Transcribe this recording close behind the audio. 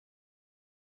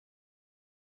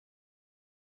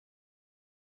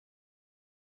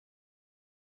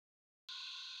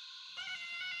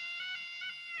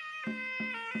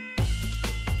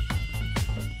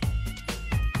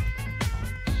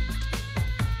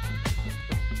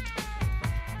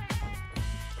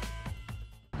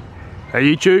Hey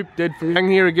YouTube, Dead for Young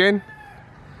here again.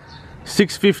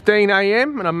 6:15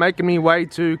 AM and I'm making my way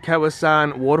to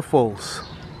Kawasan Waterfalls.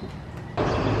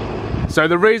 So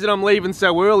the reason I'm leaving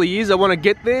so early is I want to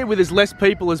get there with as less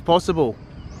people as possible.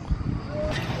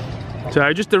 So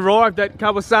I just arrived at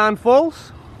Kawasan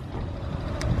Falls.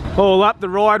 All up, the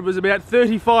ride was about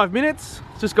 35 minutes.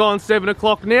 It's just gone 7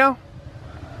 o'clock now.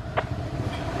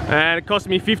 And it cost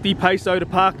me 50 peso to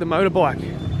park the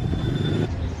motorbike.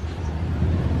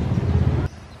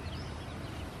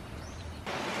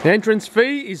 The entrance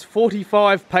fee is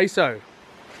 45 peso.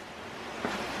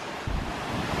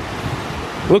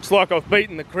 Looks like I've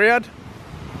beaten the crowd.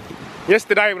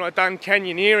 Yesterday when I done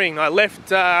canyoneering, I left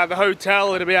the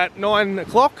hotel at about 9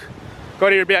 o'clock.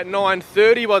 Got here about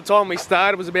 9:30. By the time we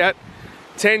started it was about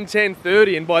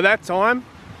 10:30, and by that time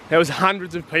there was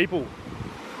hundreds of people.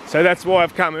 So that's why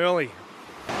I've come early.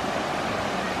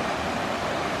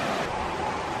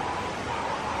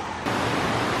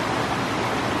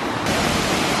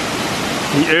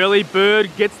 The early bird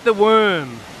gets the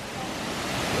worm.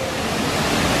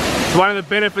 It's one of the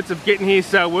benefits of getting here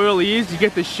so early is you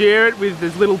get to share it with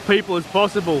as little people as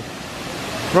possible.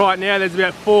 Right now there's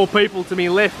about 4 people to me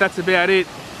left, that's about it.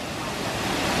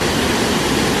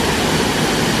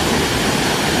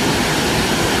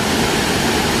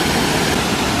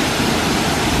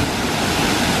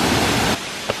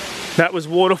 That was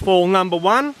waterfall number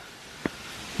 1.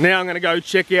 Now I'm going to go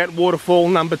check out waterfall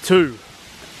number 2.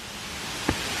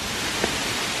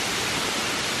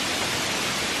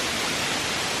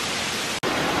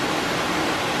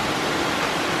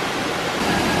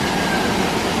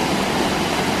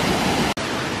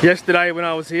 Yesterday when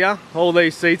I was here, all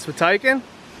these seats were taken.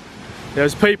 There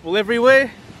was people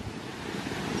everywhere.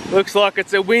 Looks like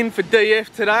it's a win for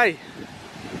DF today.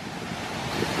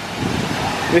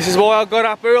 This is why I got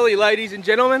up early, ladies and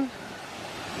gentlemen.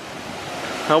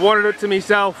 I wanted it to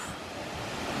myself.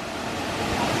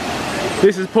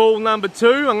 This is pool number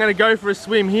 2. I'm going to go for a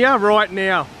swim here right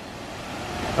now.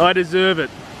 I deserve it.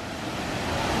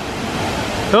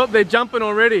 Oh, they're jumping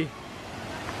already.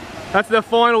 That's the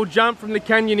final jump from the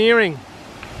canyoneering.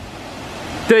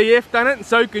 DF done it and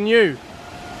so can you.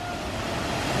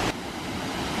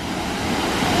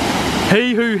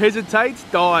 He who hesitates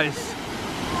dies.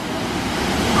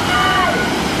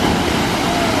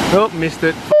 Oh, missed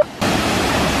it.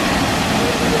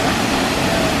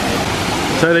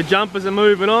 So the jumpers are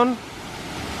moving on.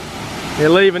 They're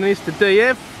leaving this to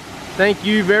DF. Thank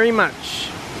you very much.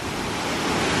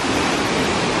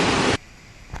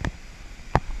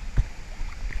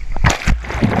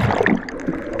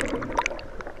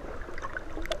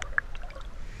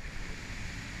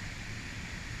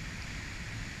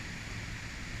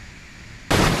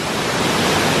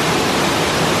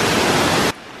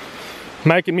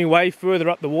 Making me way further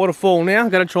up the waterfall now. I'm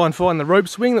going to try and find the rope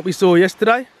swing that we saw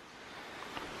yesterday.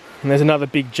 And there's another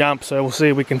big jump, so we'll see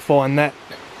if we can find that.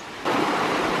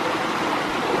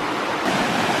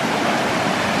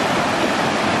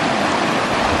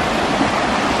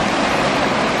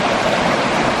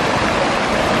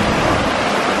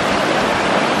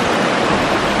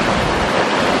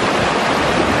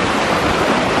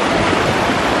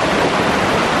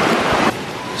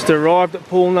 Just arrived at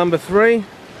pool number 3.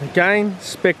 Again,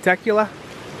 spectacular.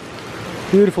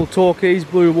 Beautiful turquoise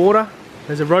blue water.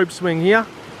 There's a rope swing here.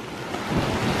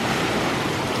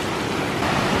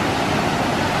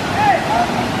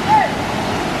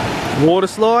 Water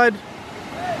slide.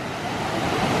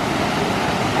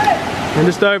 And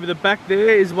just over the back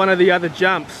there is one of the other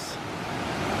jumps.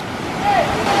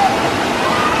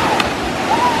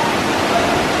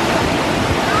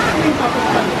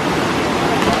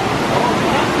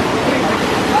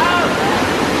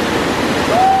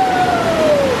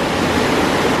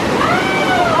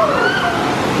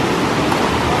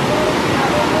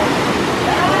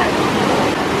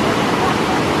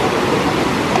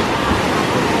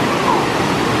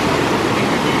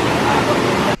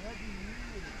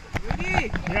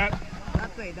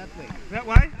 That way. That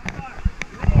way?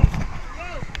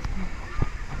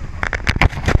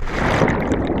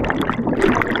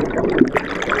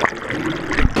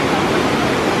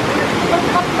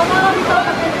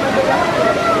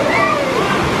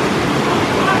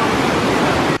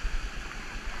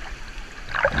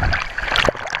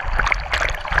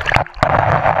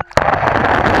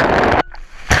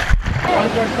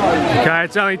 Okay,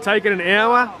 it's only taken an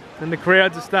hour and the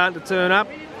crowds are starting to turn up.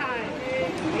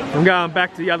 I'm going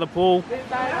back to the other pool,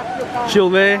 chill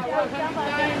there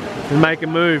and make a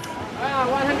move.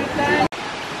 I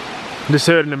just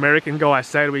heard an American guy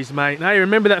say to his mate, "Hey,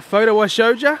 remember that photo I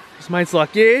showed you?" His mate's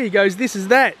like, "Yeah." He goes, "This is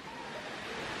that."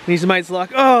 And his mate's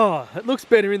like, oh, it looks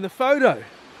better in the photo.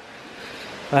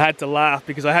 I had to laugh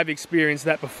because I have experienced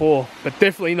that before, but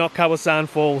definitely not Kawasan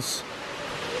Falls.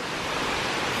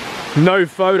 No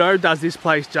photo does this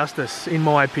place justice, in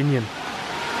my opinion.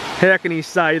 How can he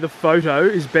say the photo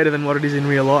is better than what it is in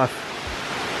real life?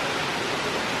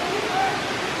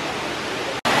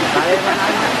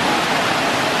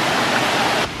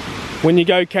 When you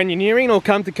go canyoneering or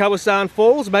come to Kawasan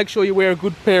Falls, make sure you wear a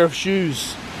good pair of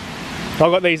shoes. I've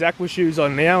got these aqua shoes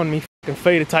on now and my fucking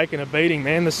feet are taking a beating,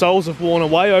 man. The soles have worn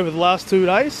away over the last 2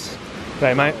 days.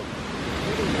 Okay, mate.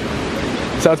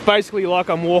 So it's basically like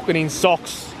I'm walking in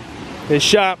socks. There's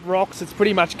sharp rocks, it's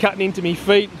pretty much cutting into my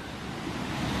feet.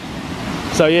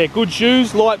 So yeah, good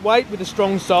shoes, lightweight with a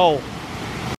strong sole.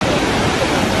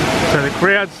 So the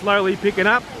crowd's slowly picking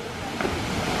up.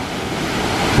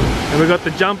 And we've got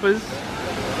the jumpers.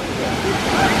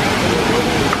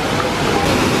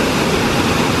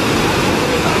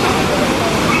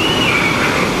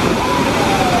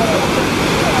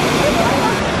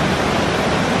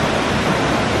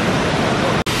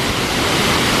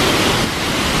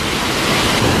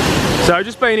 So I've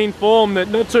just been informed that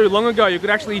not too long ago you could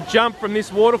actually jump from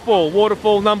this waterfall,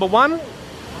 waterfall number 1.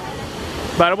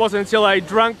 But it wasn't until a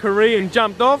drunk Korean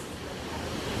jumped off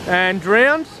and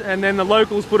drowned, and then the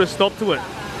locals put a stop to it.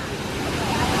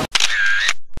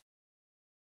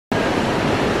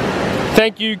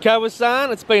 Thank you,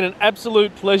 Kawasan. It's been an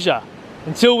absolute pleasure.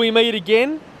 Until we meet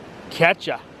again, catch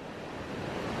ya.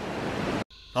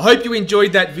 I hope you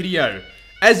enjoyed that video.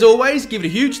 As always, give it a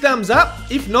huge thumbs up.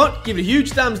 If not, give it a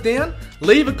huge thumbs down.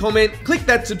 Leave a comment, click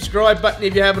that subscribe button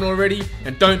if you haven't already,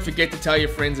 and don't forget to tell your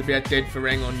friends about Dead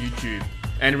Farang on YouTube.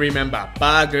 And remember,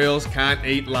 bar girls can't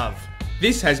eat love.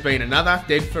 This has been another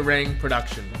Dead Farang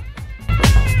production.